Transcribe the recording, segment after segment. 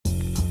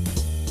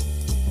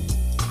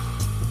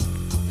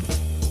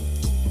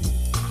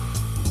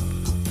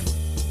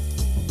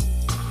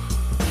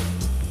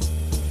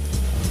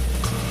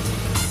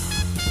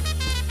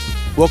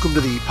Welcome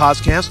to the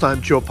podcast.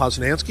 I'm Joe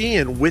Posnanski,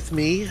 and with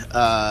me,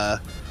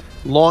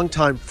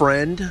 longtime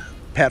friend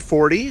Pat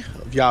Forde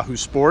of Yahoo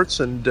Sports,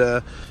 and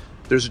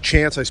there's a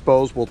chance, I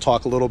suppose, we'll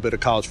talk a little bit of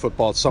college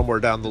football somewhere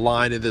down the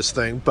line in this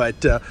thing,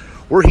 but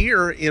we're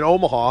here in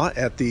Omaha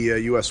at the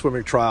U.S.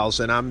 swimming trials,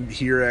 and I'm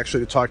here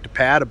actually to talk to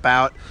Pat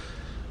about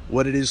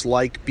what it is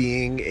like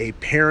being a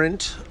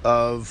parent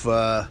of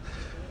a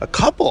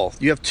couple.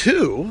 You have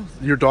two,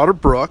 your daughter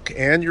Brooke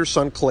and your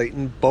son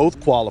Clayton, both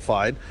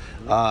qualified.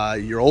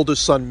 Your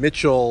oldest son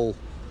Mitchell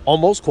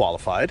almost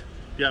qualified.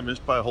 Yeah, I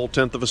missed by a whole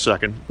tenth of a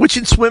second. Which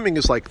in swimming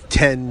is like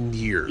 10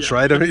 years, yeah.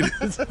 Right? I mean,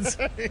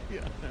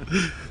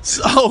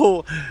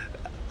 So,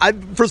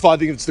 first of all, I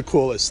think it's the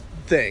coolest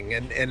thing.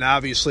 And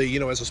obviously, you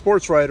know, as a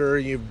sports writer,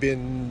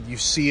 you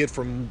see it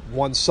from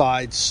one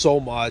side so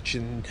much,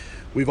 and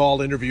we've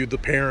all interviewed the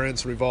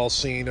parents, we've all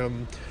seen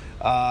them.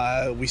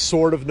 We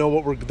sort of know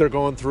what they're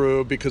going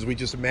through because we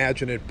just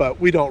imagine it, but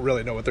we don't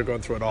really know what they're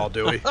going through at all,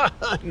 do we?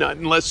 Not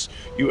unless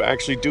you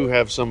actually do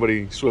have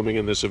somebody swimming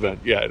in this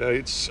event. Yeah,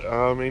 it's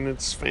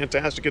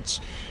fantastic.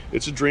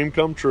 It's a dream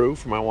come true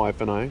for my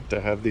wife and I to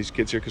have these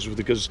kids here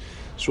because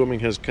swimming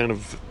has kind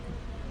of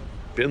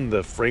been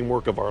the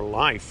framework of our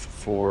life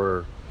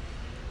for,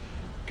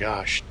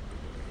 gosh,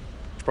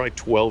 probably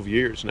 12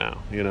 years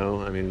now. You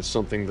know, I mean, it's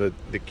something that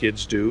the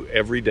kids do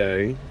every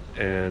day.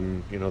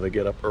 And, you know, they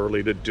get up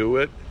early to do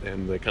it,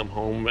 and they come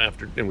home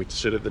after, and we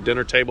sit at the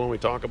dinner table and we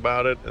talk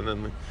about it, and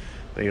then,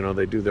 you know,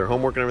 they do their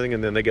homework and everything,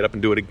 and then they get up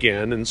and do it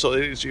again. And so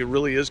it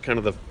really is kind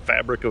of the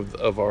fabric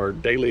of our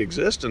daily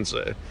existence.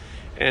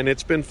 And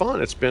it's been fun.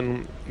 It's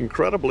been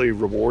incredibly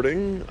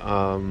rewarding,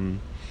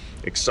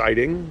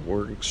 exciting.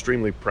 We're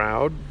extremely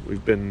proud.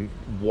 We've been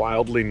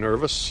wildly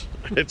nervous.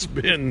 It's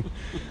been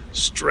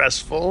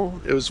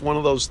stressful. It was one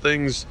of those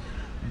things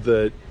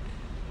that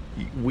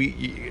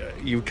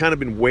you've kind of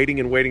been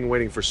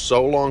waiting for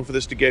so long for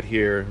this to get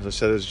here. As I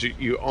said,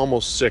 you're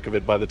almost sick of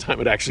it by the time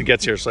it actually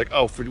gets here. It's like,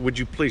 would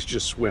you please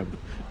just swim?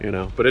 You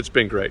know, but it's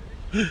been great.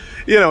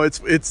 You know,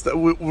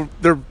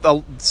 there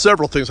are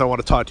several things I want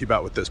to talk to you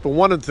about with this, but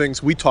one of the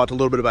things we talked a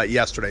little bit about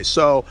yesterday.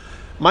 So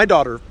my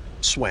daughter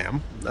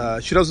swam.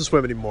 She doesn't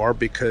swim anymore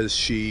because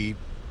she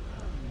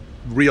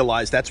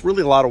realized that's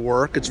really a lot of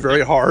work. It's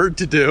very hard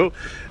to do.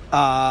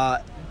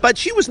 But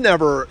she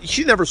never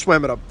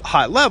swam at a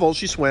high level.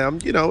 She swam,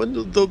 you know, in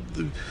the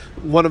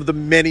one of the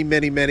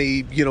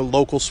many, you know,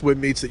 local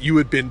swim meets that you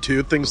had been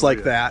to, things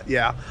like that.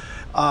 Yeah.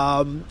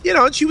 You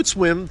know, and she would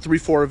swim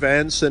 3-4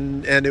 events,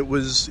 and it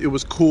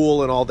was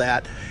cool and all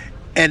that.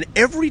 And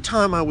every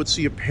time I would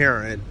see a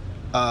parent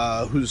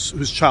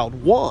whose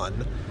child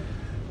won,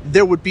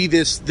 there would be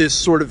this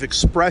sort of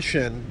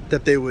expression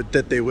that it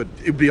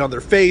would be on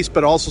their face,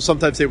 but also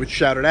sometimes they would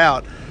shout it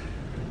out.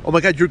 Oh my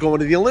God, you're going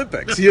to the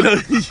Olympics. You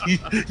know,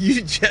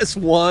 you just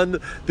won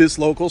this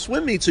local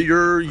swim meet, so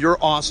you're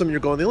awesome, you're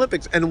going to the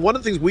Olympics. And one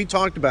of the things we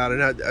talked about,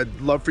 and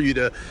I'd love for you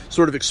to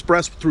sort of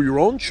express through your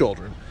own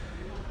children,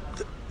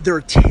 there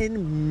are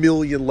 10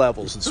 million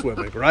levels in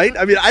swimming, right?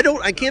 I mean,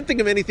 I can't think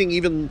of anything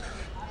even,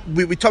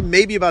 we talk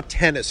maybe about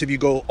tennis if you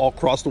go all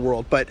across the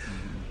world, but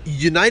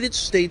United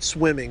States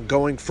swimming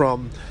going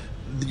from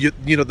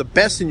you know, the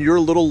best in your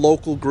little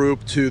local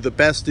group to the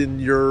best in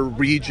your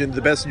region,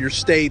 the best in your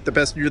state, the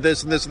best in your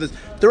this and this and this.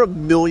 There are a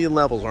million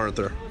levels, aren't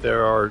there?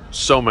 There are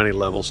so many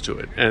levels to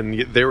it. And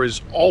there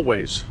is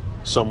always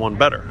someone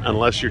better,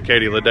 unless you're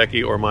Katie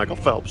Ledecky or Michael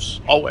Phelps.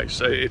 Always.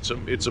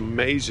 It's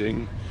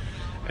amazing.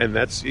 And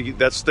that's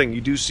the thing. You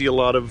do see a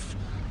lot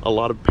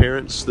of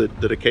parents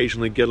that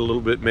occasionally get a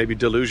little bit maybe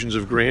delusions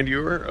of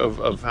grandeur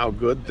of how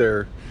good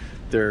their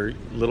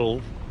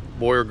little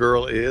boy or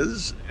girl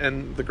is,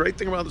 and the great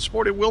thing about the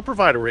sport, it will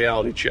provide a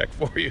reality check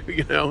for you,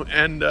 you know,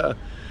 and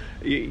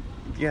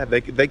yeah,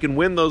 they can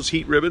win those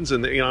heat ribbons,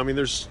 and you know, I mean,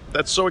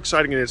 that's so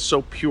exciting, and it's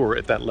so pure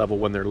at that level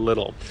when they're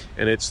little,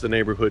 and it's the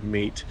neighborhood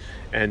meet,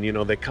 and you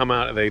know, they come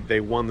out,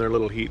 they won their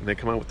little heat, and they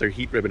come out with their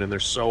heat ribbon, and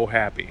they're so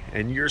happy,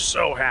 and you're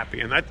so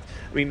happy, and that,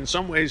 I mean, in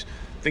some ways,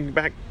 thinking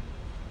back,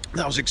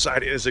 that was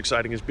as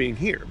exciting as being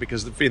here,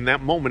 because in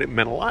that moment, it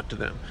meant a lot to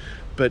them.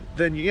 But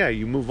then, yeah,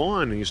 you move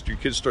on, and your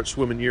kids start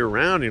swimming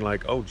year-round, and you're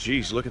like, oh,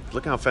 geez,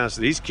 look how fast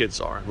these kids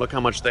are. Look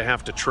how much they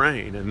have to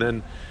train. And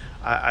then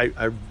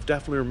I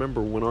definitely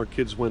remember when our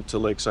kids went to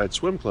Lakeside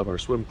Swim Club, our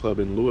swim club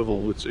in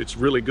Louisville. It's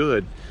really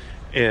good.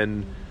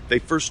 And they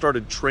first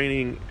started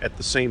training at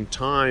the same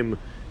time.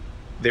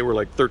 They were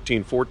like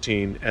 13,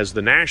 14 as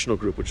the national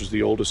group, which was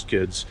the oldest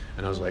kids.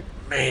 And I was like,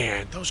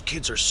 man, those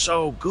kids are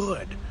so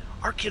good.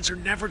 Our kids are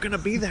never going to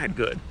be that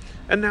good.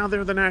 And now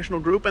they're the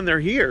national group, and they're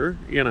here,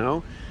 you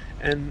know.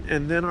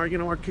 And then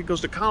our kid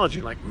goes to college,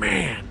 and you're like,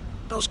 man,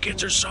 those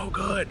kids are so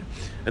good.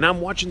 And I'm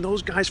watching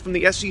those guys from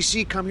the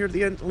SEC come here to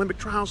the Olympic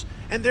trials,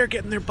 and they're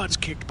getting their butts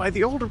kicked by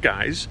the older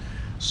guys.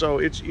 So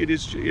it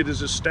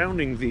is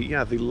astounding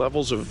the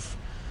levels of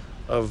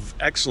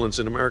excellence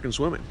in American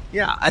swimming.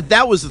 Yeah,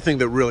 that was the thing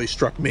that really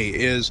struck me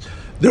is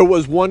there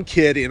was one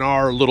kid in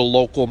our little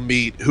local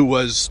meet who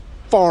was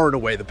far and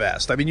away the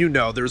best. I mean,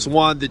 there's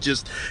one that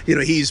just,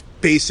 he's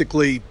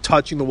basically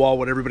touching the wall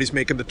when everybody's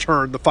making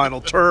the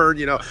final turn,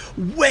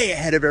 way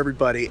ahead of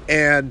everybody.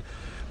 And,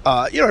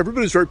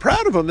 everybody's very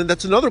proud of him. And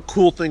that's another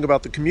cool thing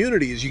about the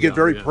community is you get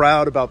very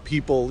proud about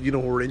people,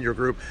 who are in your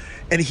group.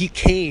 And he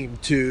came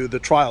to the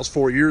trials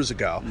 4 years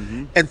ago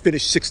and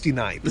finished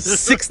 69th.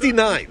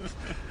 69th.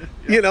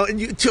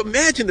 And to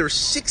imagine there are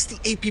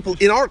 68 people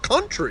in our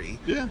country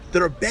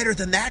that are better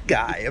than that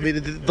guy. I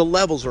mean, the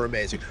levels are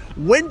amazing.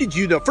 When did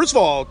you know? First of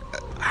all,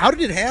 how did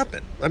it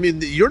happen? I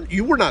mean,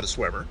 you were not a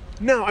swimmer.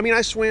 No, I mean,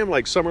 I swam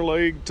like summer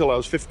league till I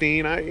was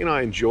 15.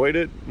 I enjoyed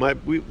it.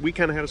 We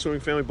kind of had a swimming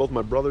family. Both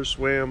my brothers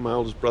swam. My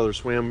oldest brother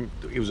swam.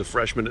 He was a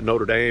freshman at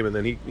Notre Dame, and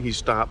then he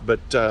stopped.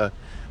 But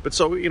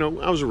so,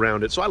 I was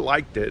around it, so I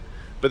liked it.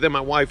 But then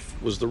my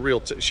wife was the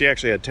real she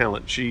actually had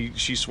talent.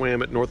 She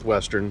swam at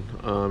Northwestern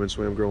and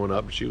swam growing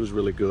up. She was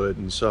really good,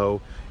 and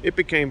so it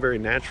became very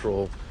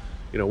natural.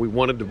 We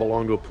wanted to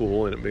belong to a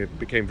pool, and it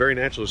became very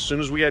natural. As soon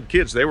as we had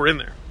kids, they were in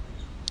there.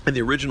 And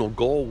the original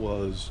goal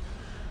was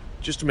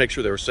just to make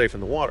sure they were safe in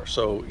the water.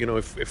 So,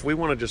 if we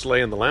want to just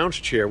lay in the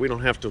lounge chair, we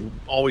don't have to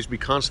always be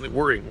constantly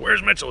worrying,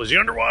 where's Mitchell? Is he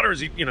underwater? Is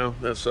he,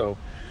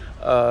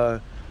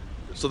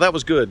 so that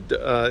was good,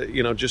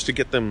 just to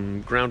get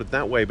them grounded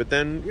that way. But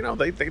then,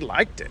 they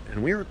liked it.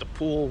 And we were at the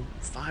pool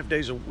 5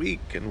 days a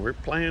week, and we're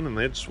playing, and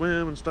they'd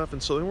swim and stuff.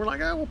 And so then we're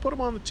like, we'll put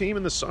them on the team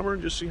in the summer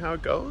and just see how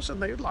it goes.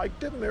 And they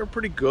liked it, and they were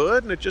pretty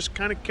good. And it just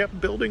kind of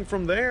kept building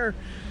from there.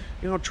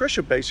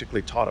 Tricia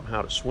basically taught them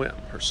how to swim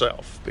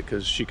herself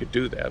because she could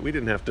do that. We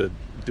didn't have to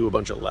do a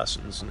bunch of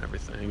lessons and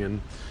everything.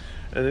 And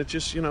it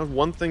just,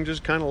 one thing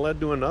just kind of led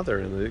to another,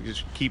 and they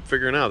just keep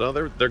figuring out,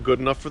 they're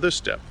good enough for this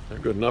step. They're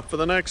good enough for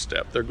the next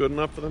step. They're good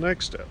enough for the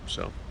next step.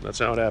 So that's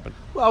how it happened.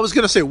 Well, I was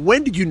going to say,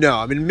 when did you know?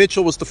 I mean,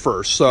 Mitchell was the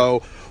first.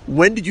 So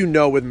when did you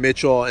know with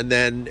Mitchell, and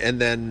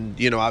then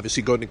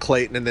obviously going to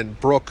Clayton, and then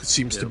Brooke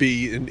seems to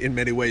be in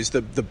many ways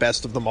the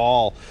best of them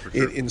all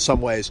in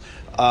some ways.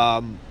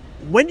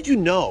 When did you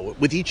know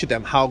with each of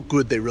them how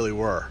good they really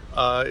were?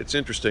 It's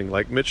interesting.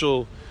 Like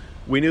Mitchell,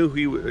 we knew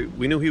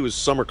he was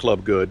summer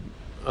club good.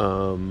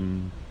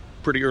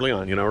 Pretty early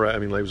on, right? I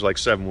mean, he was like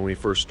 7 when we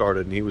first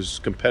started, and he was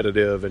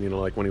competitive. And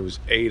like when he was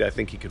 8, I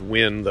think he could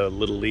win the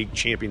Little League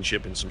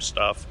championship in some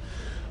stuff.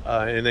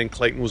 And then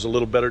Clayton was a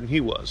little better than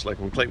he was.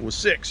 Like when Clayton was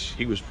 6,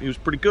 he was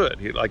pretty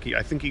good. I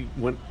think he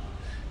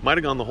might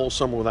have gone the whole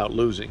summer without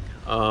losing.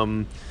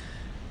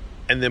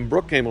 And then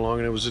Brooke came along,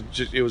 and it was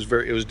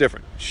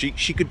different.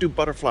 She could do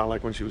butterfly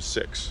like when she was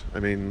 6. I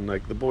mean,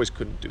 like the boys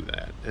couldn't do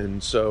that.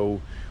 And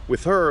so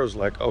with her, I was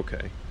like,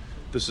 okay.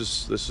 This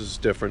is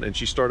different. And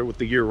she started with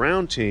the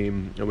year-round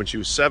team, and when she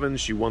was 7,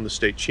 she won the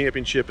state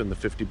championship in the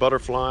 50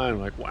 butterfly. And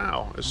I'm like,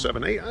 wow, a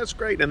 7-8, that's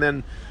great. And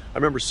then I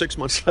remember 6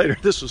 months later,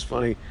 this was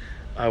funny.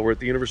 We're at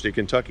the University of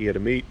Kentucky at a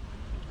meet,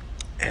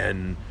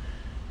 and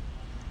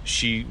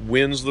she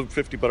wins the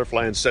 50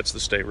 butterfly and sets the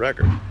state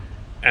record.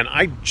 And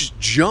I just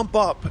jump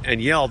up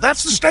and yell,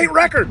 "That's the state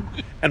record!"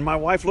 And my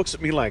wife looks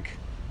at me like,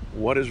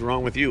 "What is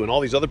wrong with you?" And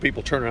all these other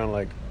people turn around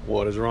like,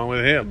 "What is wrong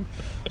with him?"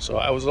 So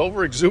I was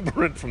over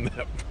exuberant from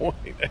that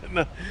point,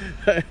 and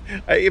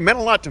it meant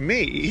a lot to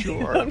me.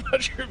 Sure. I'm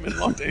not sure it meant a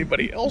lot to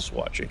anybody else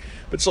watching.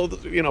 But so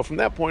from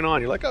that point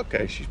on, you're like,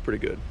 okay, she's pretty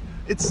good.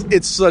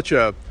 It's such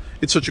a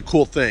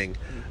cool thing,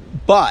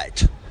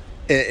 but.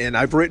 And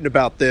I've written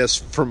about this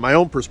from my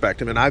own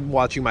perspective, and I'm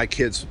watching my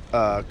kids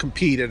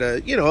compete at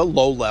a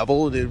low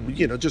level,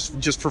 and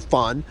just for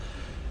fun.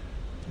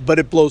 But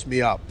it blows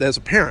me up as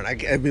a parent.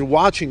 I've been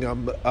watching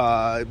them,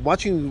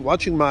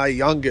 watching my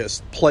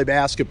youngest play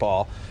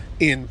basketball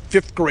in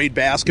 5th grade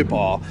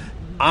basketball.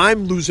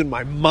 I'm losing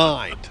my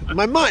mind. And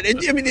I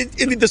mean,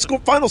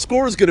 the final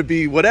score is going to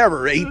be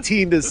whatever,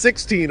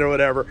 18-16 or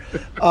whatever.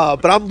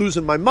 But I'm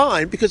losing my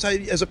mind because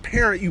as a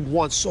parent, you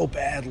want so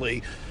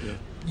badly. Yeah.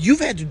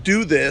 You've had to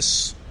do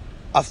this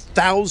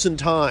 1,000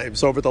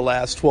 times over the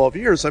last 12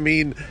 years. I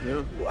mean,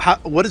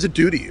 what does it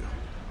do to you?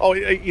 Oh,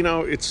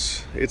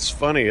 it's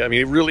funny. I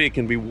mean, it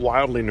can be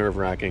wildly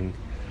nerve-wracking.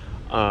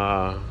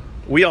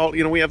 We all,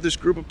 we have this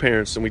group of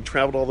parents, and we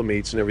travel to all the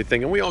meets and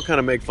everything, and we all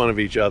kind of make fun of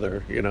each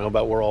other,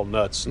 about we're all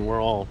nuts, and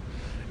we're all,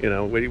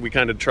 we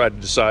kind of try to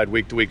decide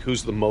week to week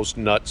who's the most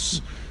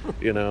nuts,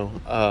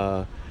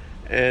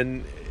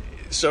 and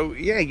so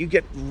you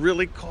get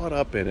really caught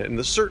up in it, and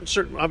the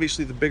certain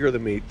obviously the bigger the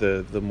meet,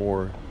 the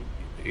more,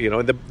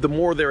 the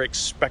more they're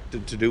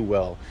expected to do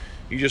well.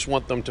 You just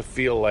want them to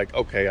feel like,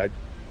 okay,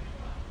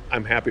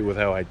 I'm happy with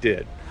how I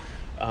did.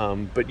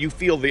 But you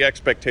feel the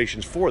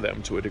expectations for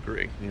them to a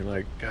degree. And you're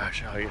like,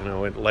 gosh,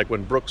 and like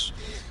when Brooks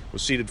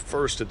was seated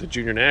first at the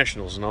Junior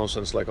Nationals, and all of a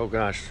sudden it's like, oh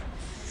gosh,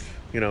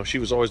 she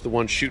was always the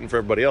one shooting for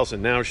everybody else,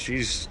 and now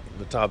she's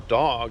the top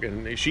dog,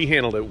 and she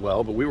handled it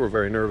well, but we were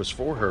very nervous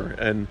for her.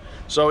 And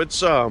so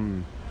it's,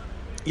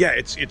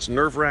 it's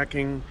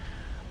nerve-wracking.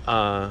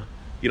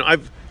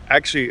 I've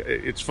actually,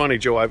 it's funny,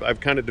 Joe,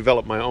 I've kind of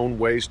developed my own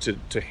ways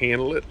to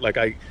handle it. Like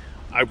I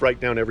write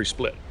down every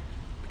split,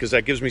 because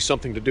that gives me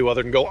something to do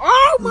other than go,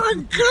 oh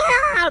my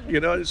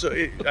God, so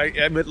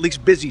I'm at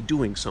least busy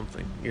doing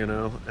something,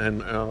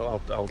 and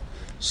I'll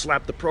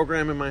slap the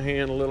program in my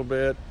hand a little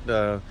bit.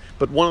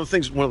 But one of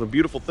the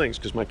beautiful things,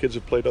 because my kids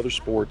have played other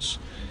sports,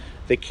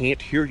 they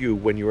can't hear you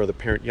when you are the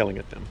parent yelling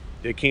at them.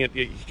 You can't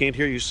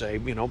hear you say,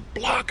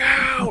 block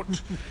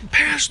out,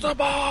 pass the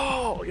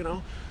ball,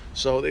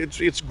 So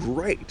it's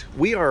great.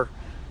 We are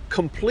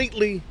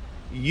completely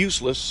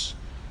useless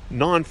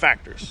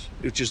non-factors,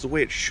 which is the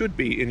way it should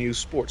be in youth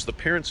sports. The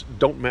parents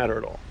don't matter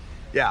at all.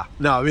 Yeah,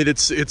 no, I mean,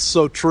 it's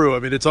so true. I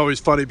mean, it's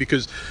always funny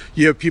because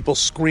you have people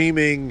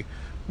screaming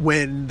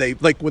when they're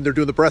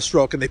doing the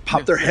breaststroke and they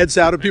pop their heads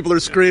out and people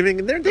are screaming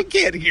and they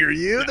can't hear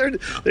you.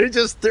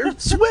 They're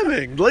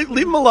swimming. Leave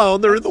them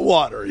alone. They're in the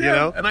water,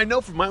 And I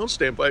know from my own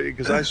standpoint,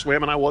 because I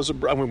swam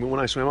and when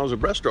I swam, I was a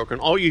breaststroker,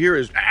 and all you hear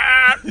is,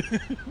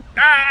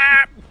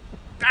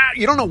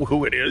 you don't know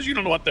who it is. You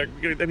don't know what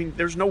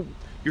there's no,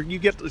 you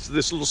get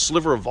this little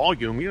sliver of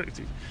volume. You're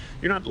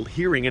not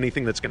hearing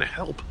anything that's going to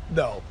help.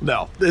 No.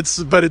 It's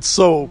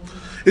so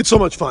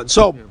much fun.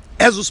 So,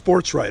 as a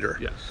sports writer,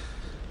 yes.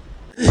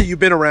 You've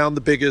been around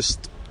the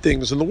biggest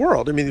things in the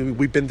world. I mean,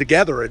 we've been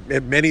together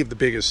at many of the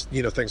biggest,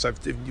 things.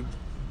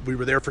 We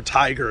were there for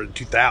Tiger in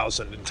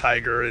 2000, and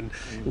Tiger, and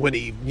when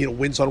he,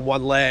 wins on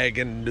one leg,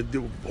 and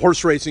the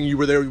horse racing, you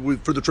were there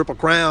for the Triple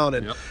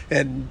Crown,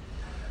 and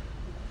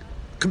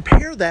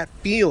compare that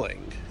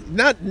feeling.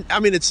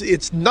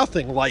 It's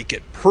nothing like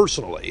it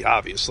personally,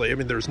 obviously. I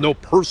mean, there's no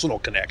personal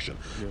connection,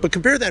 but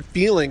compare that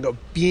feeling of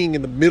being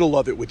in the middle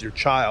of it with your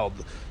child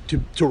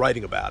to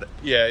writing about it.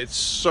 Yeah, it's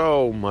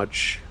so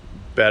much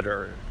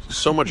better,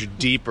 so much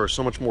deeper,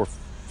 so much more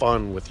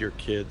fun with your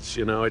kids.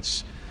 It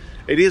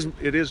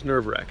is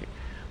nerve-wracking,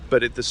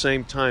 but at the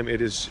same time,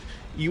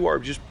 you are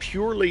just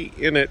purely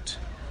in it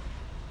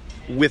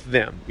with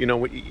them.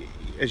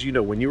 As you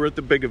know, when you're at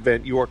the big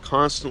event, you are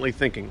constantly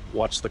thinking,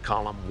 what's the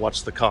column,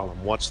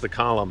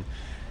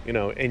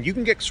 and you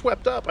can get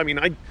swept up. I mean,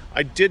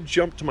 I did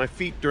jump to my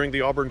feet during the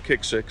Auburn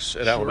kick six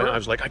at Alabama. I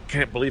was like, I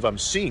can't believe I'm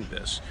seeing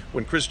this.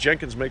 When Chris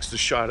Jenkins makes the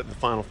shot at the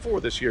Final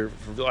Four this year,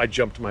 I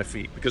jumped to my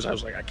feet because I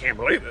was like, I can't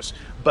believe this.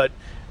 But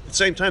at the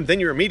same time, then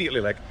you're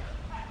immediately like,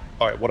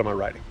 all right, what am I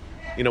writing?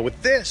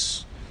 With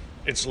this,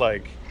 it's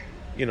like,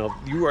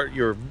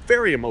 you're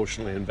very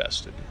emotionally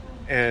invested.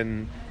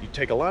 And you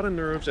take a lot of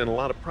nerves and a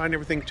lot of pride and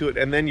everything to it,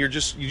 and then you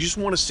just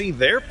want to see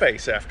their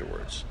face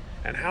afterwards.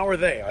 And how are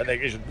they? Are they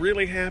just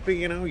really happy?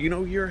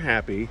 You're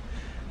happy,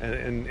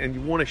 and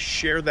you want to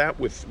share that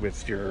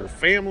with your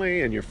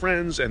family and your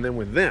friends, and then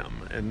with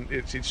them. And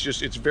it's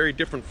very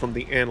different from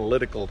the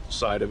analytical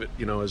side of it,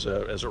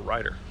 as a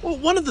writer. Well,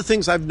 one of the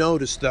things I've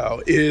noticed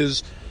though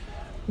is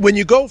when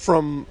you go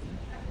from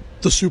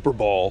the Super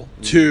Bowl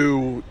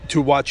to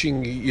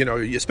watching,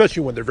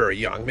 especially when they're very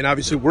young. I mean,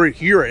 obviously we're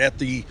here at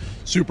the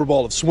Super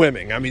Bowl of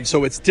swimming. I mean,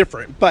 so it's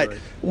different. But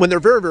when they're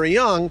very, very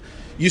young,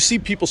 you see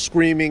people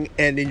screaming,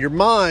 and in your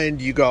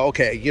mind you go,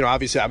 okay,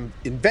 obviously I'm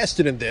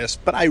invested in this,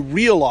 but I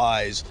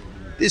realize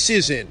this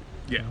isn't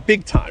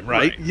big time,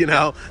 right?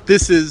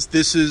 This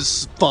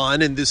is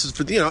fun, and this is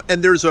for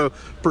and there's a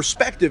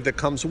perspective that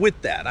comes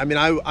with that. I mean,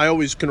 I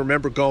always can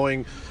remember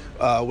going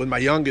with my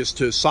youngest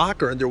to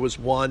soccer, and there was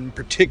one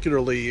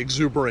particularly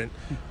exuberant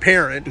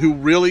parent who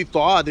really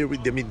thought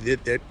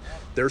that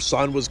their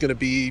son was going to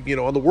be,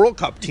 on the World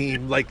Cup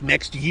team like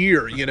next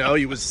year.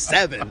 He was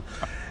 7,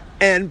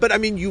 but I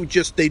mean,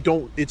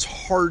 it's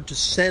hard to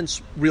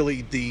sense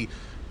really the,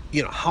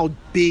 how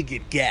big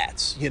it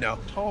gets.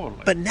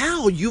 Totally. But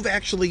now you've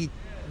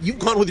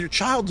gone with your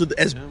child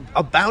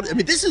about. I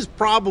mean, this is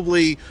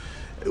probably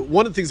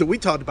one of the things that we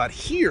talked about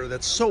here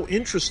that's so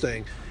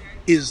interesting.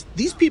 Is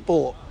these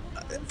people,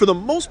 for the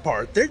most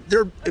part,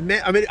 they're. I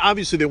mean,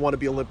 obviously they want to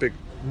be Olympic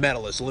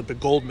medalists, Olympic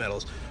gold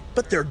medalists,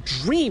 but their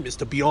dream is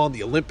to be on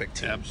the Olympic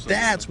team. Absolutely.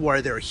 That's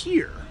why they're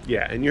here.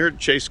 Yeah, and you heard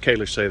Chase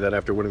Kaler say that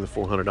after winning the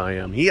 400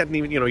 IM. He hadn't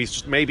even, he's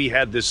just maybe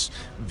had this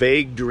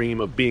vague dream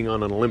of being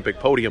on an Olympic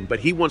podium, but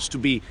he wants to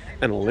be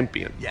an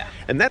Olympian. Yeah.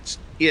 And that's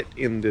it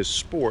in this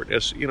sport,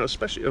 as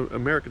especially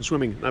American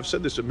swimming. And I've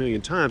said this a million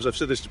times. I've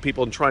said this to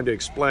people and trying to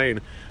explain,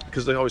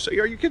 because they always say,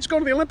 are your kids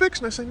going to the Olympics?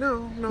 And I say,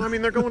 no. I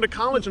mean, they're going to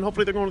college, and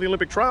hopefully they're going to the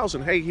Olympic trials,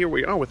 and hey, here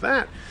we are with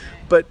that.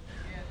 But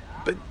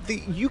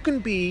you can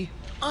be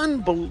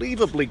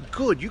unbelievably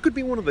good. You could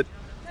be one of the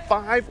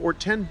 5 or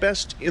 10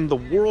 best in the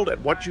world at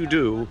what you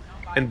do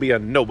and be a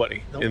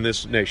nobody in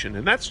this nation,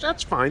 and that's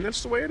fine.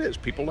 That's the way it is.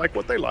 People like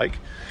what they like,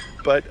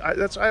 but I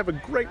have a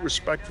great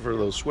respect for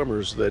those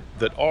swimmers that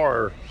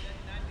are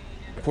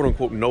quote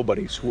unquote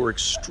nobodies who are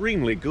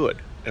extremely good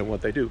at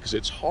what they do, because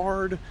it's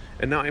hard.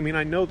 And now, I mean,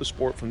 I know the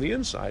sport from the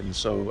inside, and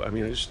so I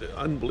mean, it's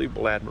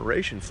unbelievable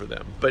admiration for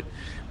them. But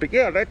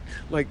yeah, that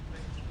like.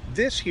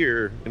 This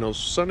here,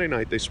 Sunday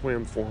night they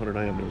swam 400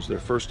 IM. It was their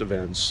first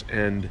events,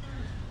 and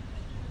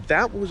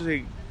that was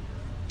a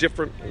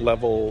different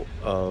level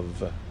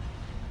of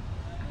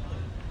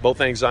both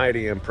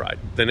anxiety and pride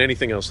than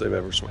anything else they've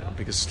ever swam,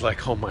 because it's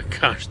like, oh my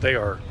gosh, they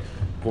are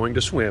going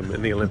to swim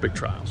in the Olympic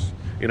trials.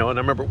 And I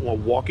remember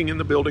walking in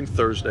the building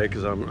Thursday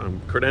because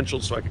I'm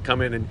credentialed, so I could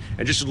come in and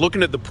just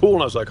looking at the pool,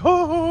 and I was like,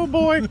 oh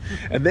boy.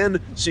 And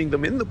then seeing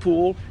them in the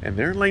pool, and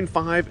they're in lane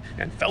 5,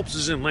 and Phelps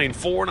is in lane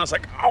 4, and I was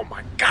like, oh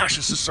my gosh,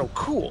 this is so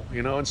cool,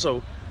 And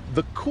so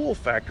the cool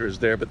factor is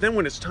there, but then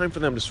when it's time for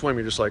them to swim,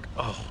 you're just like,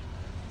 oh,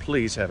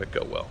 please have it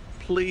go well.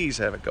 Please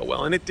have it go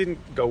well. And it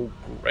didn't go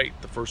great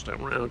the first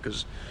time around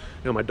because,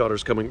 my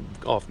daughter's coming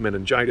off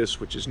meningitis,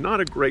 which is not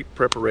a great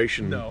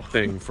preparation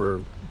thing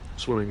for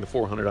swimming the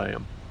 400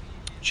 IM.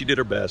 She did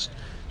her best.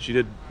 She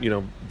did,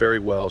 very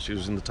well. She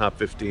was in the top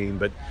 15.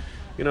 But,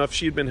 if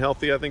she had been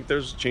healthy, I think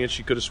there's a chance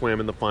she could have swam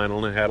in the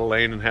final and had a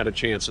lane and had a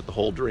chance at the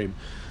whole dream.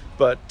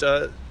 But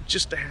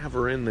just to have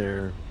her in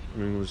there,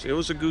 it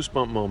was a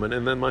goosebump moment.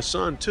 And then my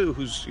son, too,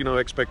 whose,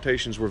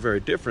 expectations were very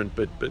different.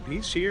 But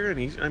he's here,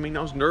 and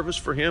I was nervous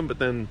for him, but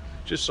then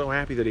just so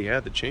happy that he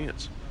had the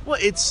chance. Well,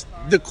 it's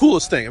the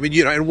coolest thing.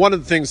 And one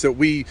of the things that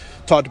we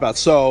talked about,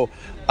 so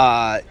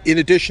in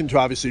addition to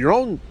obviously your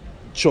own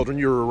children,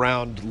 you're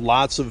around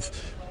lots of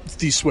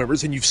these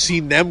swimmers and you've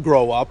seen them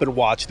grow up and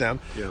watch them.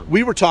 Yeah.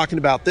 We were talking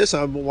about this.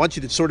 I want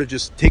you to sort of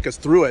just take us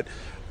through it.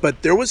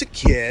 But there was a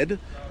kid,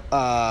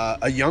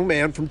 a young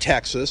man from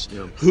Texas,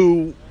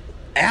 who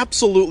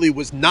absolutely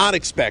was not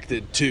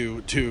expected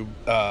to go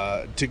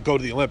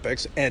to the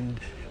Olympics and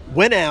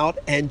went out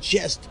and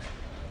just,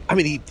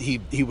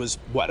 he was,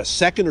 a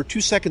second or 2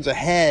 seconds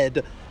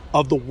ahead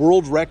of the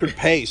world record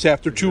pace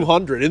after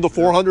 200 in the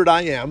 400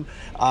 IM.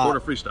 400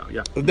 freestyle,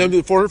 yeah.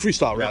 The 400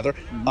 freestyle, rather.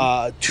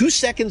 Mm-hmm. 2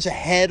 seconds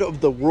ahead of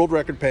the world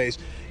record pace.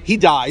 He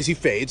dies, he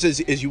fades,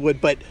 as you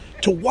would. But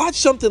to watch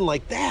something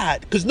like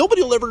that, because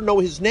nobody will ever know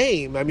his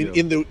name,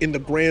 in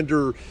the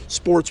grander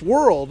sports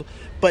world,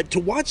 but to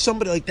watch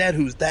somebody like that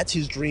that's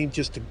his dream,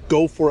 just to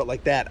go for it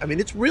like that,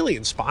 it's really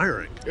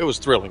inspiring. It was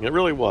thrilling. It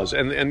really was.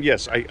 And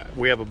yes,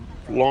 we have a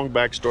long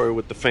backstory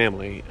with the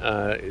family.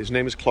 His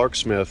name is Clark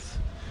Smith.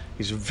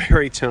 He's a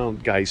very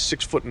talented guy. He's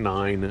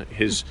 6'9".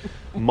 His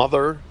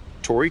mother,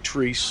 Tori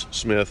Treese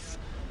Smith,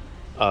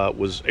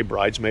 was a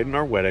bridesmaid in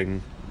our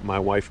wedding. My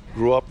wife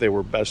grew up. They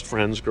were best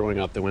friends growing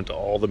up. They went to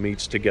all the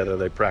meets together.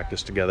 They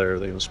practiced together.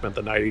 They spent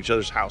the night at each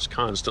other's house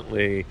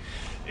constantly.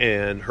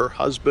 And her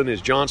husband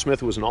is John Smith,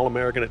 who was an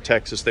All-American at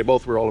Texas. They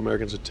both were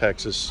All-Americans at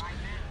Texas.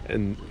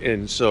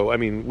 And so,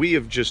 we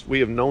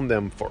have known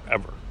them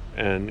forever.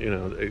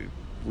 And,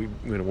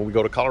 when we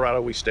go to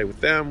Colorado, we stay with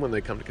them. When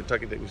they come to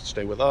Kentucky, they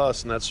stay with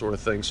us and that sort of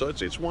thing. So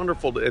it's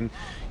wonderful.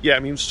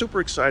 Super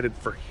excited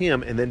for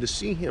him. And then to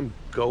see him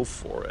go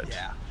for it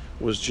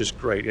was just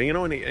great.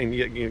 And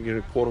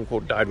he quote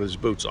unquote died with his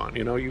boots on.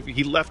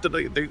 He left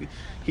it.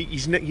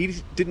 He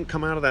didn't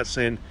come out of that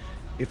saying,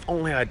 if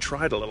only I'd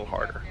tried a little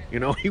harder.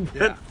 He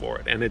went for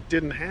it, and it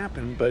didn't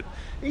happen. But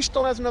he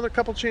still has another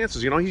couple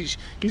chances.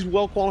 He's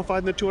well qualified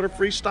in the 200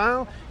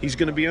 freestyle. He's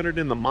going to be entered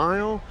in the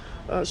mile.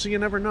 So you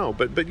never know.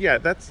 But yeah,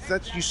 that's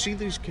you see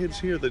these kids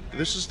here that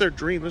this is their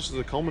dream. This is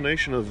the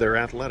culmination of their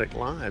athletic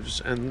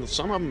lives. And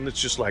some of them, it's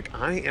just like,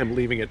 I am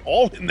leaving it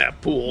all in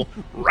that pool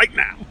right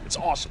now. It's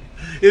awesome.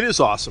 It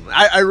is awesome.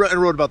 I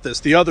wrote about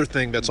this. The other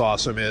thing that's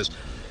awesome is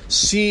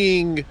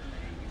seeing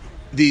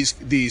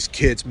these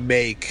kids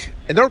make,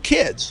 and they're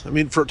kids.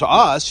 To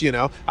us,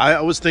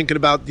 I was thinking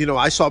about,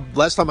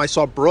 last time I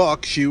saw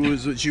Brooke, she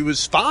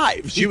was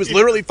 5. She was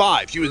literally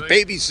 5. She was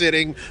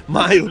babysitting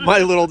my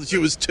little. She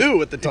was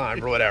 2 at the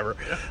time or whatever.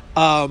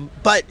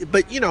 But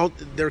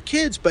they're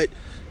kids, but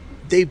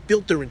they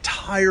built their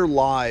entire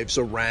lives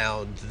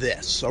around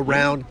this,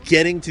 around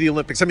getting to the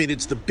Olympics.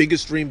 It's the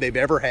biggest dream they've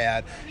ever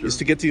had, is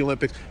to get to the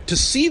Olympics. To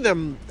see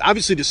them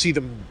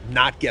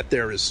not get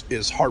there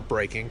is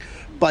heartbreaking.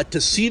 But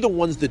to see the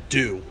ones that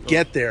do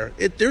get there,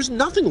 there's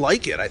nothing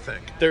like it, I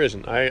think. There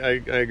isn't. I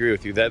agree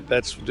with you.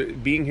 That's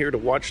being here to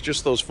watch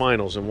just those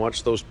finals and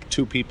watch those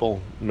 2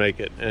 people make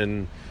it.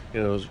 And,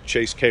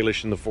 Chase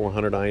Kalish in the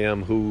 400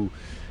 IM, who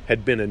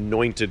had been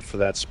anointed for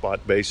that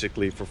spot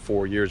basically for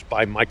 4 years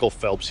by Michael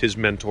Phelps, his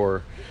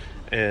mentor,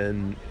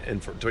 and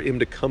for him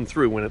to come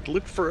through when it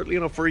looked for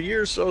a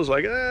year or so, I was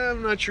like,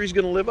 I'm not sure he's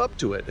going to live up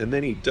to it, and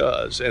then he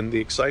does, and the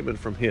excitement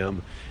from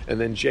him. And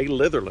then Jay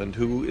Litherland,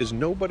 who is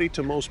nobody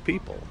to most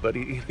people, but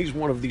he's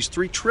one of these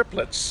 3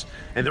 triplets,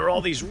 and they're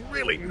all these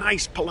really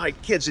nice, polite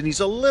kids, and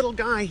he's a little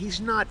guy. He's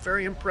not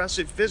very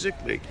impressive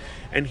physically,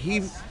 and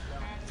he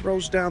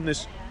throws down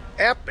this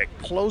epic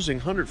closing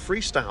 100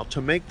 freestyle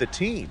to make the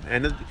team,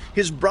 and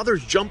his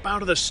brothers jump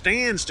out of the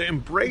stands to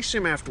embrace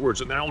him afterwards,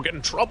 and they all get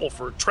in trouble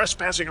for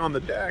trespassing on the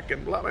deck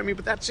and blah.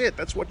 But that's it.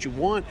 That's what you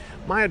want.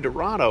 Maya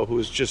Dorado, who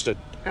is just an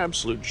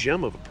absolute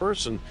gem of a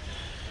person,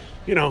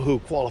 who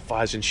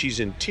qualifies, and she's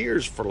in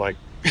tears for like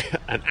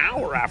an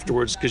hour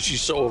afterwards because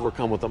she's so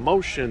overcome with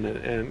emotion,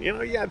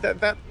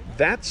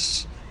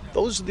 that's.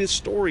 Those are the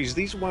stories.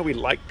 These are why we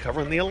like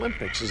covering the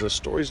Olympics, is the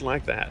stories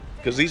like that.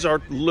 Because these are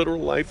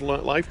literal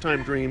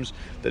lifetime dreams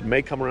that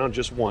may come around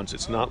just once.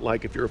 It's not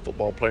like if you're a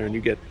football player and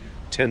you get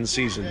 10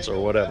 seasons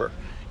or whatever.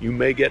 You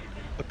may get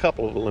a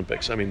couple of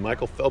Olympics.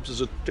 Michael Phelps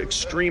is an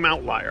extreme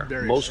outlier.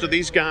 Most of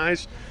these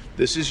guys,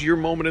 This is your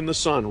moment in the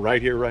sun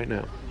right here, right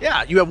now.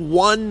 Yeah, you have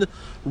one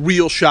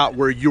real shot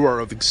where you are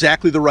of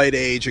exactly the right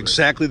age,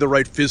 exactly the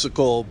right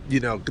physical,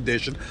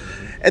 condition.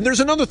 And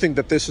there's another thing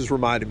that this has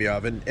reminded me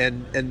of,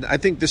 and I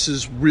think this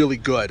is really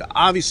good.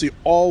 Obviously,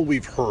 all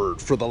we've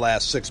heard for the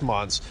last 6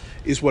 months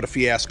is what a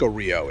fiasco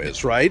Rio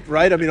is, right?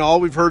 Right? I mean, all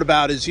we've heard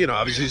about is,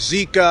 obviously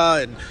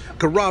Zika and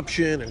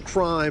corruption and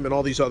crime and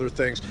all these other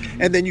things.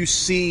 And then you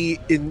see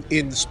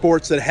in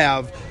sports that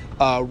have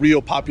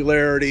real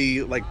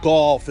popularity, like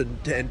golf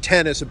and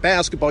tennis and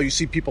basketball, you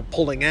see people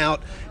pulling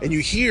out, and you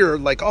hear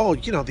like, oh,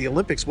 the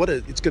Olympics,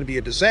 it's going to be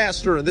a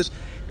disaster, and this.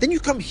 Then you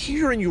come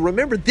here and you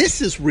remember this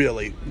is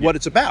really what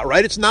it's about,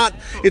 right? It's not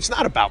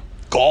about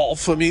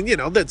golf. I mean,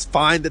 that's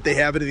fine that they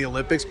have it in the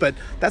Olympics, but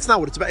that's not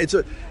what it's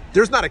about.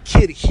 There's not a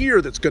kid here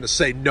that's going to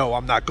say, no,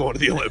 I'm not going to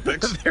the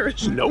Olympics. There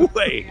is no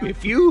way.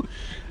 If you,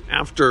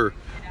 after,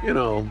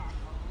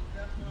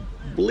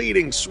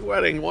 bleeding,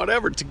 sweating,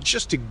 whatever,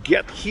 to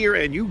get here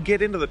and you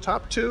get into the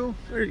top two,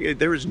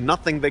 there is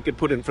nothing they could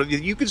put in for you.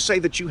 You could say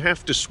that you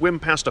have to swim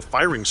past a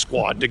firing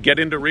squad to get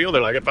into Rio.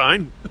 They're like,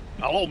 fine,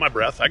 I'll hold my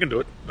breath. I can do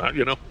it.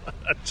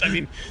 I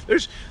mean,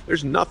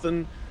 there's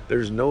nothing.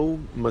 There's no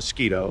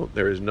mosquito.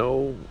 There is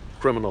no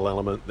criminal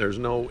element. There's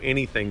no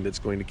anything that's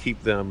going to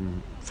keep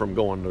them from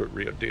going to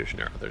Rio de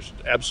Janeiro. There's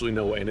absolutely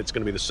no way. And it's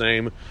going to be the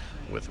same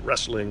with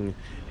wrestling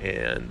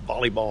and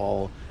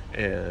volleyball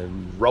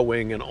and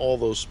rowing and all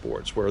those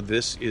sports, where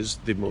this is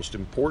the most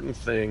important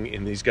thing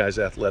in these guys'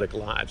 athletic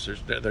lives.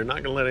 They're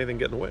not going to let anything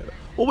get in the way of it.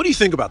 Well, what do you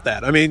think about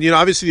that? I mean,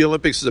 obviously the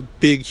Olympics is a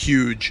big,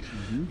 huge,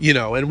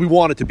 and we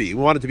want it to be.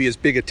 We want it to be as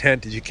big a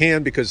tent as you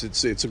can because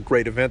it's a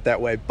great event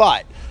that way.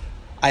 But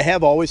I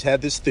have always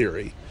had this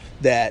theory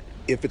that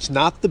if it's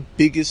not the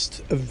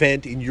biggest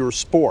event in your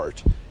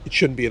sport, it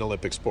shouldn't be an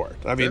Olympic sport.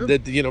 I mean,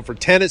 for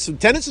tennis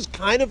is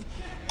kind of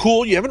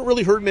cool. You haven't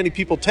really heard many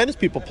tennis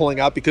people pulling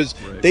out because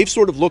they've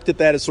sort of looked at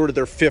that as sort of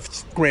their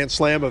 5th Grand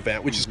Slam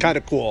event, which is kind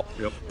of cool.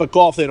 Yep. But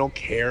golf, they don't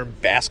care. And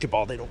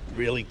basketball, they don't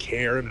really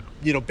care. And,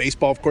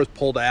 baseball, of course,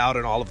 pulled out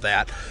and all of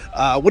that.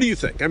 What do you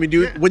think? I mean,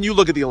 when you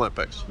look at the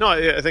Olympics? No,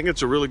 I think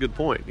it's a really good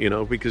point,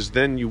 because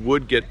then you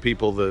would get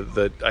people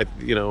that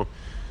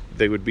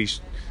they would be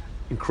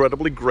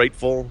incredibly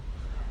grateful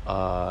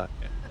at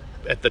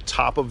the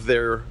top of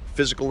their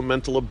physical and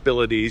mental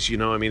abilities.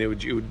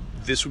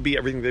 This would be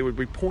everything they would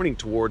be pointing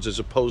towards, as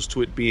opposed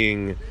to it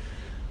being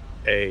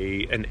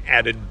an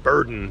added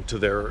burden to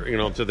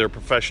their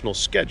professional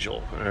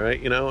schedule. All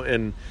right,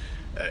 and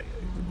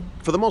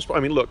for the most part,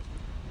 I mean, look,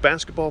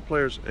 basketball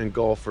players and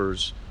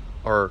golfers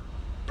are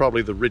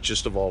probably the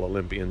richest of all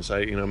Olympians.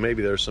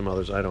 Maybe there's some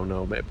others, I don't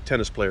know.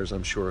 Tennis players,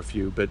 I'm sure a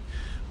few, but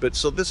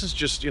so this is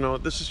just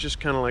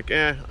kind of like,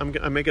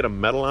 I may get a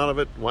medal out of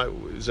it. Why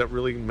does that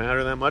really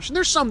matter that much? And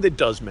there's some that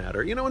does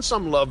matter, and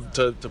some love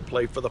to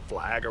play for the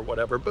flag or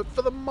whatever. But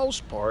for the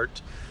most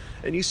part,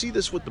 and you see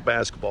this with the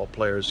basketball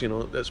players,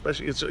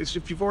 especially it's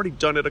if you've already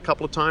done it a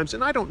couple of times,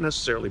 and I don't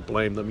necessarily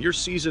blame them. Your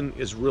season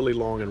is really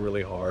long and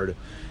really hard,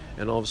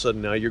 and all of a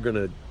sudden now you're going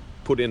to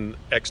put in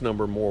X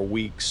number more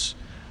weeks.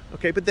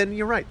 Okay, but then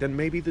you're right. Then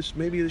maybe this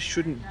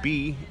shouldn't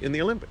be in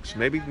the Olympics.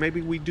 Maybe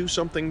we do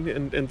something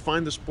and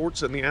find the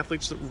sports and the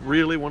athletes that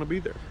really want to be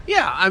there.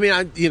 Yeah, I mean,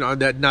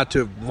 not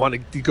to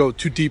want to go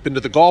too deep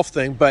into the golf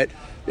thing, but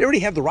they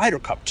already have the Ryder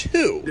Cup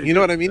too. You know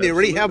what I mean? They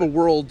already have a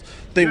world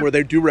thing where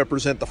they do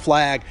represent the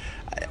flag.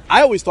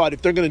 I always thought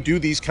if they're going to do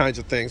these kinds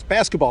of things,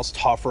 basketball's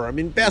tougher. I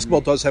mean,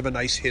 basketball does have a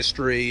nice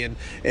history, and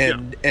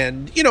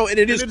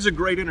it is a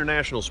great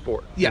international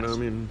sport. Yes. I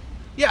mean.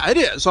 Yeah, it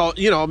is.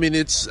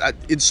 It's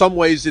in some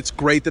ways it's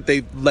great that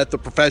they let the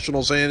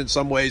professionals in. In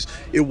some ways,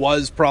 it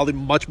was probably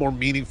much more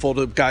meaningful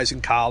to guys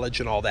in college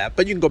and all that.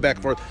 But you can go back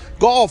and forth.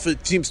 Golf,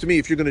 it seems to me,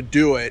 if you're going to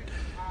do it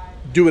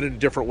in a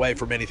different way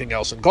from anything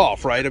else in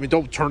golf, right? I mean,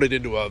 don't turn it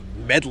into a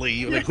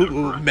medley,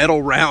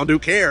 medal round. Who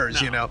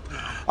cares, No.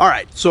 All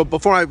right. So I'm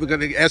going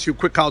to ask you a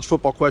quick college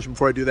football question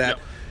before I do that.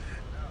 Yep.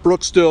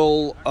 Brooke's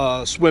still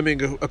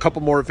swimming a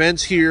couple more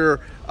events here,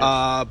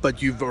 but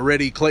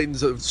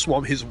Clayton's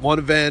swum his one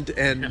event,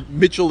 and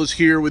Mitchell is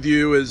here with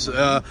you as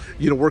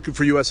working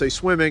for USA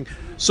Swimming.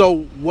 So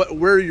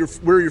where are your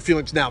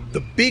feelings now? The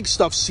big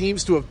stuff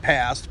seems to have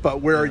passed,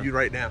 but where are you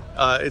right now?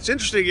 It's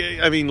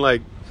interesting. I mean,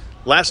 like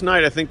last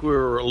night, I think we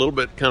were a little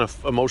bit kind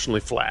of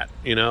emotionally flat.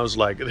 It was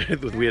like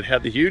we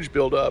had the huge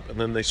build up, and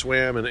then they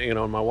swam, and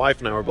and my wife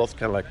and I were both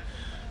kind of like,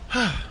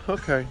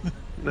 okay,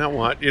 now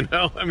what?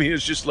 I mean,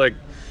 it's just like.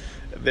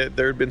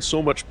 There had been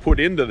so much put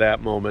into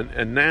that moment,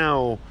 and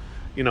now,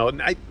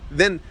 I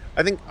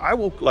think I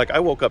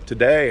woke up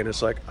today, and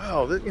it's like,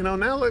 oh,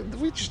 now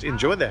we just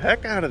enjoy the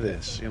heck out of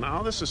this.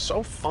 This is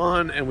so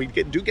fun, and we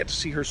get to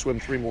see her swim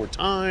 3 more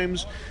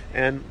times,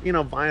 and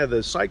via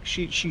the psych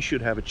sheet, she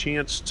should have a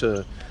chance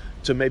to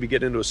maybe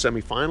get into a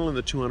semifinal in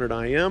the 200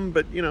 IM,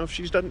 but if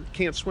she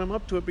can't swim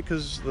up to it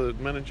because of the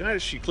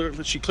meningitis, she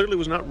clearly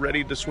was not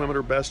ready to swim at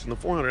her best in the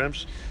 400 IM.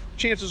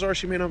 Chances are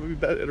she may not be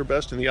at her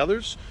best in the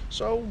others.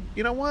 So,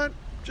 you know what?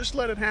 Just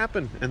let it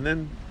happen and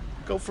then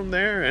go from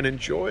there and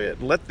enjoy it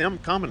and let them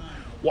come and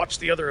watch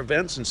the other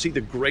events and see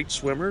the great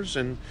swimmers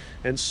and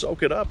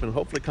soak it up and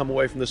hopefully come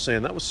away from this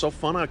saying, that was so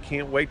fun, I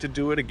can't wait to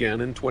do it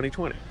again in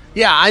 2020.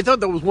 Yeah, I thought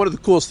that was one of the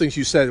coolest things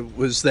you said,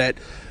 was that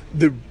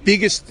your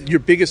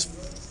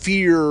biggest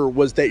fear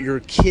was that your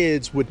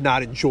kids would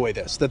not enjoy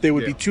this, that they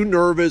would be too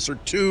nervous or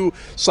too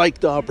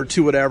psyched up or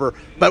too whatever.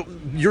 But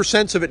your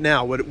sense of it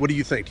now, what do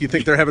you think? Do you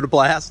think they're having a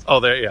blast?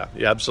 Oh, yeah,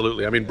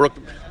 absolutely. I mean, Brooke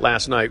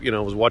last night,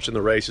 was watching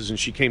the races, and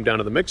she came down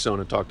to the mix zone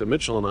and talked to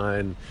Mitchell and I,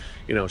 and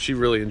she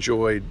really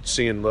enjoyed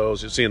seeing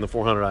the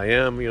 400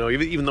 IM.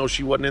 Even though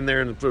she wasn't in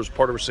there, and there was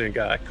part of her saying,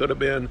 "God, I could have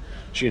been."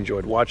 She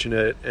enjoyed watching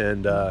it,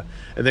 and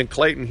then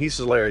Clayton, he's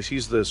hilarious.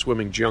 He's the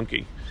swimming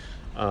junkie,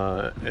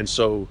 and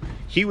so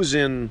he was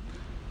in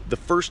the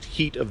first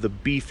heat of the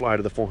B flight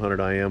of the 400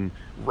 IM.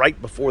 Right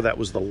before that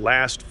was the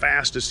last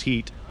fastest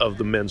heat of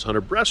the men's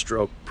 100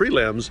 breaststroke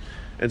prelims,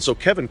 and so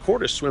Kevin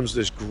Cordes swims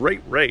this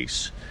great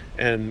race,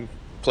 and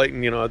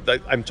Clayton,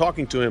 I'm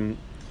talking to him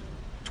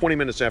 20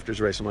 minutes after his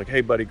race. I'm like,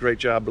 "Hey, buddy, great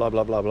job, blah,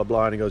 blah, blah, blah,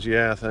 blah." And he goes,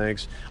 "Yeah,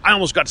 thanks. I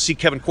almost got to see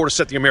Kevin Cordes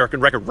set the American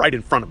record right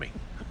in front of me."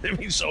 I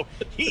mean, so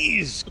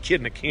he's a kid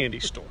in a candy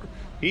store.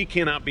 He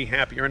cannot be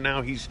happier, and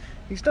now he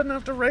doesn't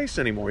have to race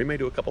anymore. He may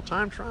do a couple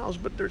time trials,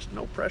 but there's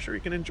no pressure. He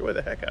can enjoy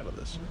the heck out of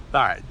this.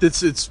 All right,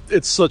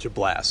 it's such a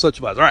blast,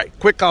 All right,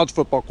 quick college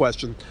football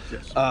question.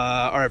 Yes.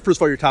 All right, first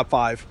of all, your top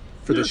 5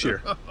 for this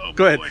year. Oh,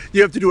 go ahead.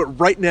 You have to do it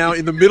right now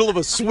in the middle of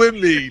a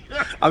swim meet.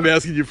 I'm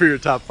asking you for your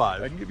top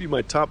 5. I can give you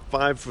my top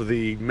 5 for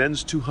the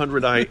men's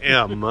 200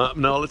 IM.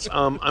 No, let's.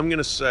 I'm going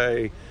to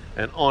say.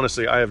 And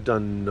honestly, I have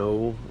done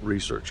no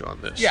research on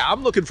this. Yeah,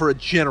 I'm looking for a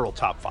general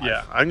top 5.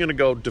 Yeah, I'm going to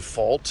go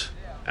default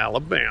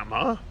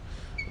Alabama,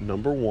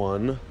 number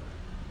 1.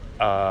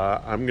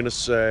 I'm going to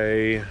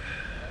say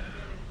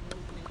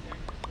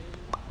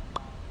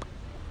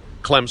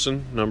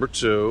Clemson, number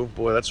 2.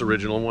 Boy, that's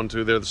original. 1,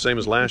 2. They're the same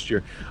as last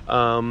year.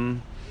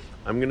 I'm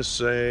going to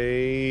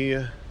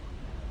say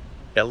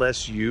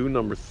LSU,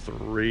 number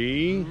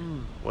 3.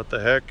 What the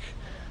heck?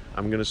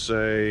 I'm going to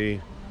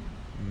say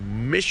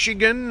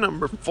Michigan,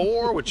 number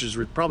 4, which is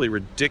probably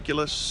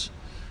ridiculous,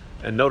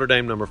 and Notre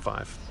Dame, number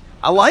 5.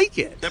 I like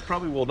it. That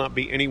probably will not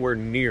be anywhere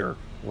near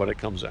what it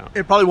comes out.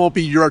 It probably won't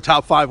be your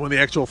top 5 when the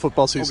actual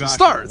football season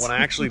starts. When I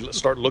actually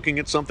start looking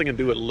at something and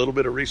do a little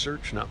bit of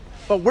research, no.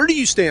 But where do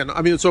you stand?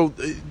 I mean, so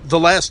the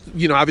last,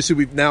 obviously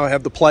we now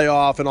have the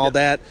playoff and all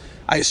that.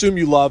 I assume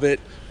you love it.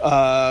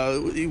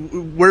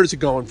 Where is it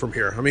going from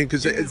here? I mean,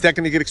 because is that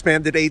going to get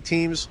expanded to 8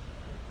 teams?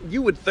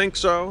 You would think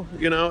so,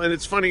 and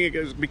it's funny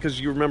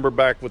because you remember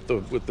back with the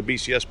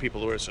BCS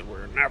people who said,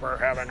 "We're never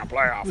having a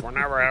playoff. We're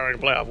never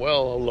having a playoff."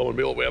 Well, lo and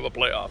behold, we have a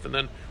playoff, and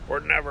then we're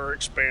never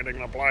expanding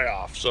the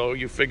playoff. So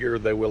you figure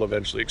they will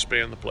eventually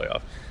expand the playoff.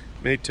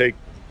 It may take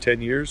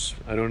 10 years.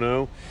 I don't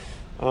know.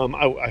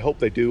 I hope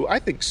they do. I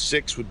think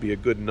 6 would be a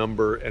good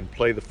number, and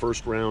play the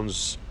first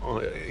rounds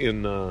on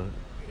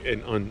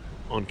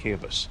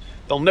campus.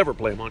 They'll never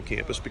play them on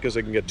campus because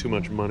they can get too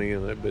much money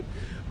in it,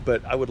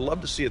 but I would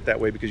love to see it that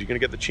way, because you're going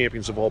to get the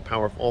champions of all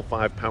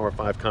 5 Power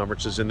 5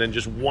 conferences, and then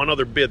just one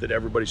other bid that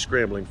everybody's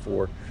scrambling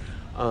for.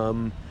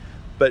 And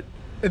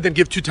then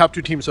give top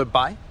 2 teams a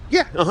bye?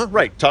 Yeah,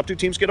 right. Top 2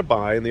 teams get a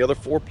bye, and the other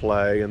 4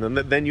 play, and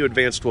then you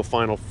advance to a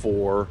Final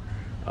 4,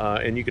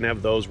 and you can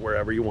have those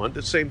wherever you want.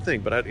 The same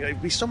thing, but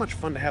it'd be so much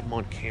fun to have them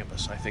on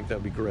campus. I think that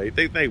would be great.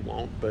 They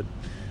won't, but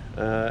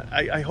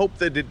I hope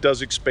that it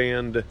does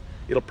expand.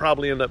 It'll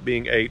probably end up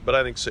being 8, but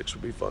I think 6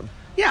 would be fun.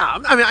 Yeah,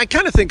 I mean, I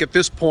kind of think at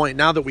this point,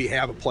 now that we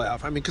have a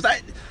playoff, I mean, because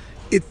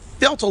it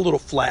felt a little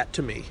flat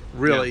to me,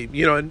 really,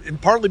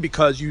 and partly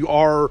because you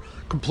are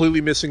completely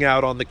missing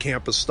out on the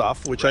campus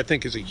stuff, which I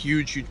think is a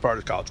huge, huge part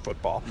of college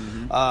football.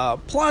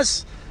 Mm-hmm.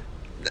 Plus,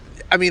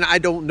 I mean, I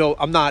don't know.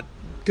 I'm not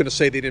going to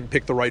say they didn't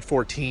pick the right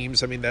 4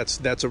 teams. I mean, that's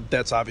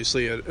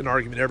obviously an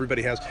argument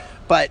everybody has,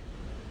 but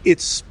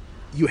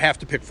you have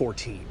to pick 4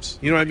 teams.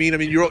 You know what I mean? I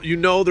mean, there are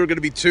going to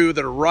be 2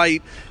 that are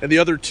right, and the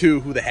other 2,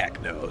 who the heck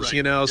knows?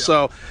 Right. Yeah.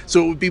 So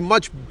it would be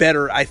much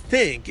better, I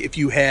think, if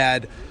you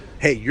had,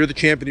 hey, you're the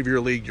champion of your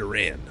league, you're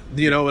in.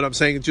 You know what I'm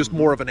saying? It's just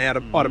more of an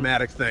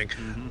automatic thing.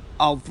 Mm-hmm.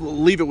 I'll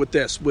leave it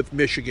with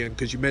Michigan,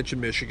 because you mentioned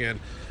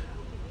Michigan.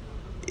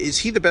 Is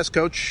he the best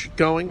coach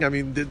going? I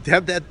mean,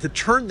 to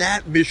turn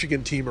that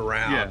Michigan team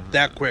around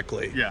that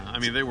quickly. Yeah, I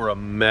mean, they were a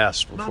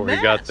mess before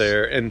he got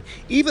there. And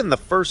even the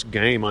first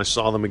game, I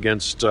saw them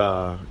against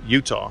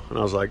Utah, and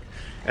I was like,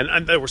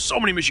 and there were so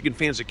many Michigan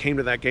fans that came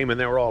to that game, and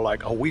they were all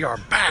like, "Oh, we are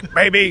back,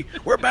 baby,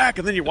 we're back."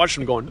 And then you watch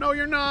them going, "No,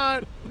 you're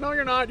not. No,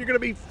 you're not. You're going to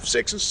be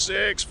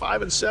 6-6,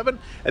 5-7."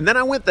 And then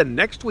I went the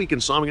next week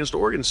and saw them against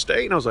Oregon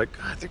State, and I was like,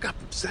 God, they got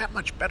that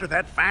much better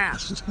that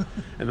fast.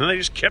 And then they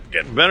just kept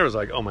getting better. I was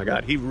like, oh my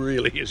God, he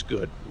really is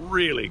good,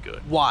 really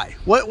good. Why?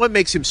 What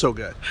makes him so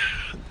good?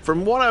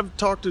 From what I've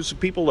talked to some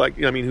people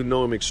who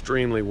know him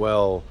extremely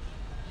well,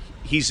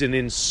 he's an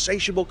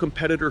insatiable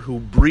competitor who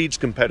breeds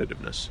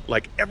competitiveness.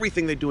 Like,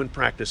 everything they do in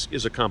practice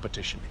is a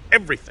competition.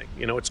 Everything.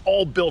 It's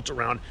all built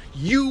around,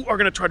 you are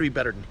going to try to be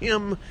better than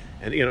him,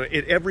 and,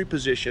 at every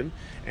position.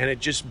 And it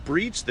just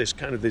breeds this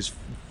kind of this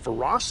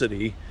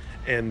ferocity.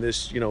 and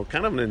this,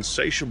 kind of an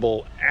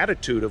insatiable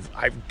attitude of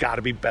I've got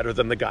to be better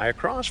than the guy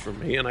across from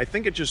me. And I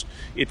think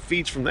it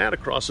feeds from that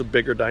across a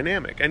bigger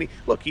dynamic. And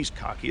he's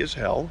cocky as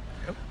hell,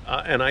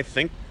 and I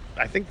think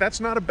that's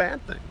not a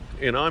bad thing.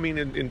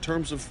 In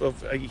terms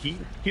of he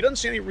doesn't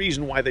see any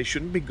reason why they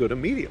shouldn't be good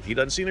immediately. He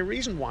doesn't see any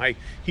reason why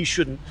he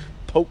shouldn't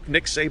poke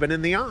Nick Saban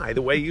in the eye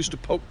the way he used to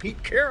poke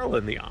Pete Carroll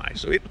in the eye.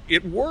 So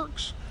it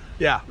works.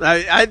 Yeah,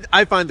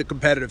 I find the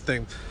competitive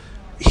thing.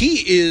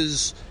 He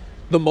is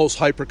the most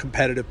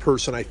hyper-competitive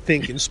person, I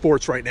think, in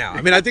sports right now.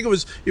 I mean, I think it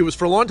was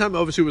for a long time,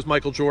 obviously, it was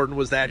Michael Jordan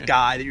was that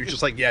guy that you're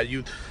just like,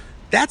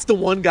 that's the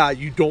one guy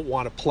you don't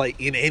want to play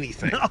in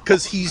anything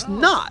because he's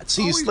nuts.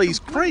 He's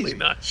crazy.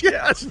 Nuts.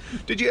 Yes.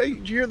 Did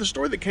you hear the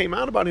story that came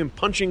out about him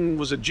punching,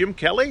 was it Jim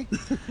Kelly?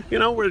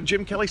 Where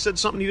Jim Kelly said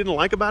something he didn't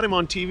like about him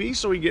on TV,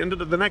 so he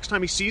ended up, the next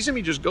time he sees him,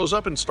 he just goes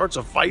up and starts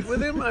a fight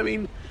with him. I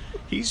mean,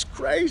 he's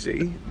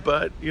crazy,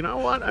 but you know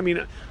what? I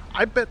mean,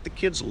 I bet the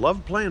kids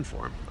love playing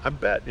for him. I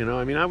bet.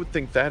 I would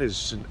think that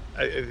is.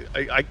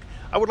 I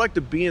would like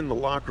to be in the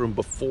locker room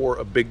before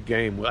a big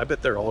game. I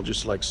bet they're all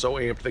just like so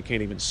amped they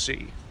can't even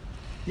see.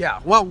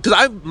 Yeah, well,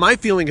 because my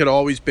feeling had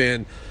always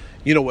been,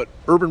 what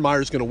Urban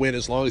Meyer's going to win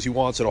as long as he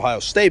wants at Ohio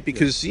State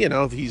because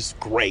he's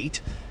great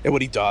at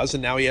what he does,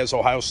 and now he has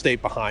Ohio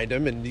State behind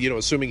him, and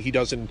assuming he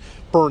doesn't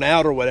burn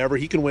out or whatever,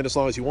 he can win as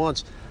long as he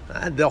wants.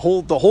 The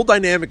whole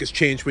dynamic has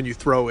changed when you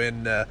throw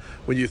in the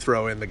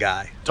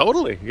guy.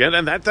 Totally, yeah,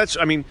 and that's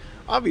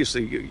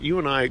obviously you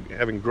and I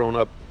having grown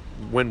up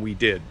when we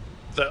did.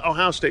 The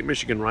Ohio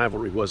State-Michigan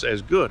rivalry was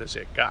as good as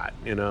it got,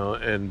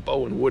 and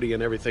Bo and Woody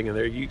and everything in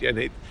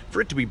there.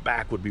 For it to be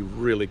back would be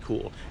really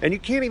cool. And you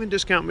can't even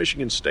discount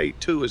Michigan State,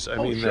 too.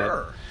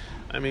 Sure.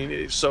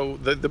 So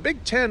the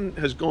Big Ten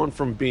has gone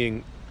from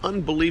being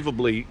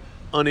unbelievably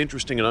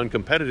uninteresting and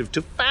uncompetitive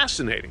to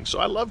fascinating. So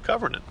I love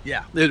covering it.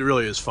 Yeah, it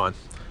really is fun.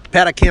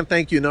 Pat, I can't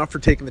thank you enough for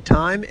taking the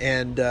time,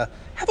 and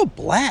have a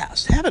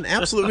blast. Have an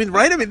absolute,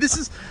 right?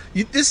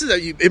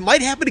 It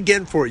might happen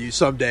again for you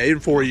someday in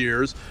 4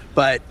 years,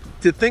 but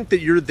to think that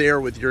you're there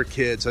with your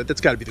kids,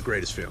 that's got to be the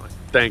greatest feeling.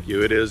 Thank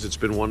you. It is. It's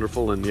been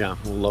wonderful, and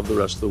we'll love the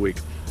rest of the week.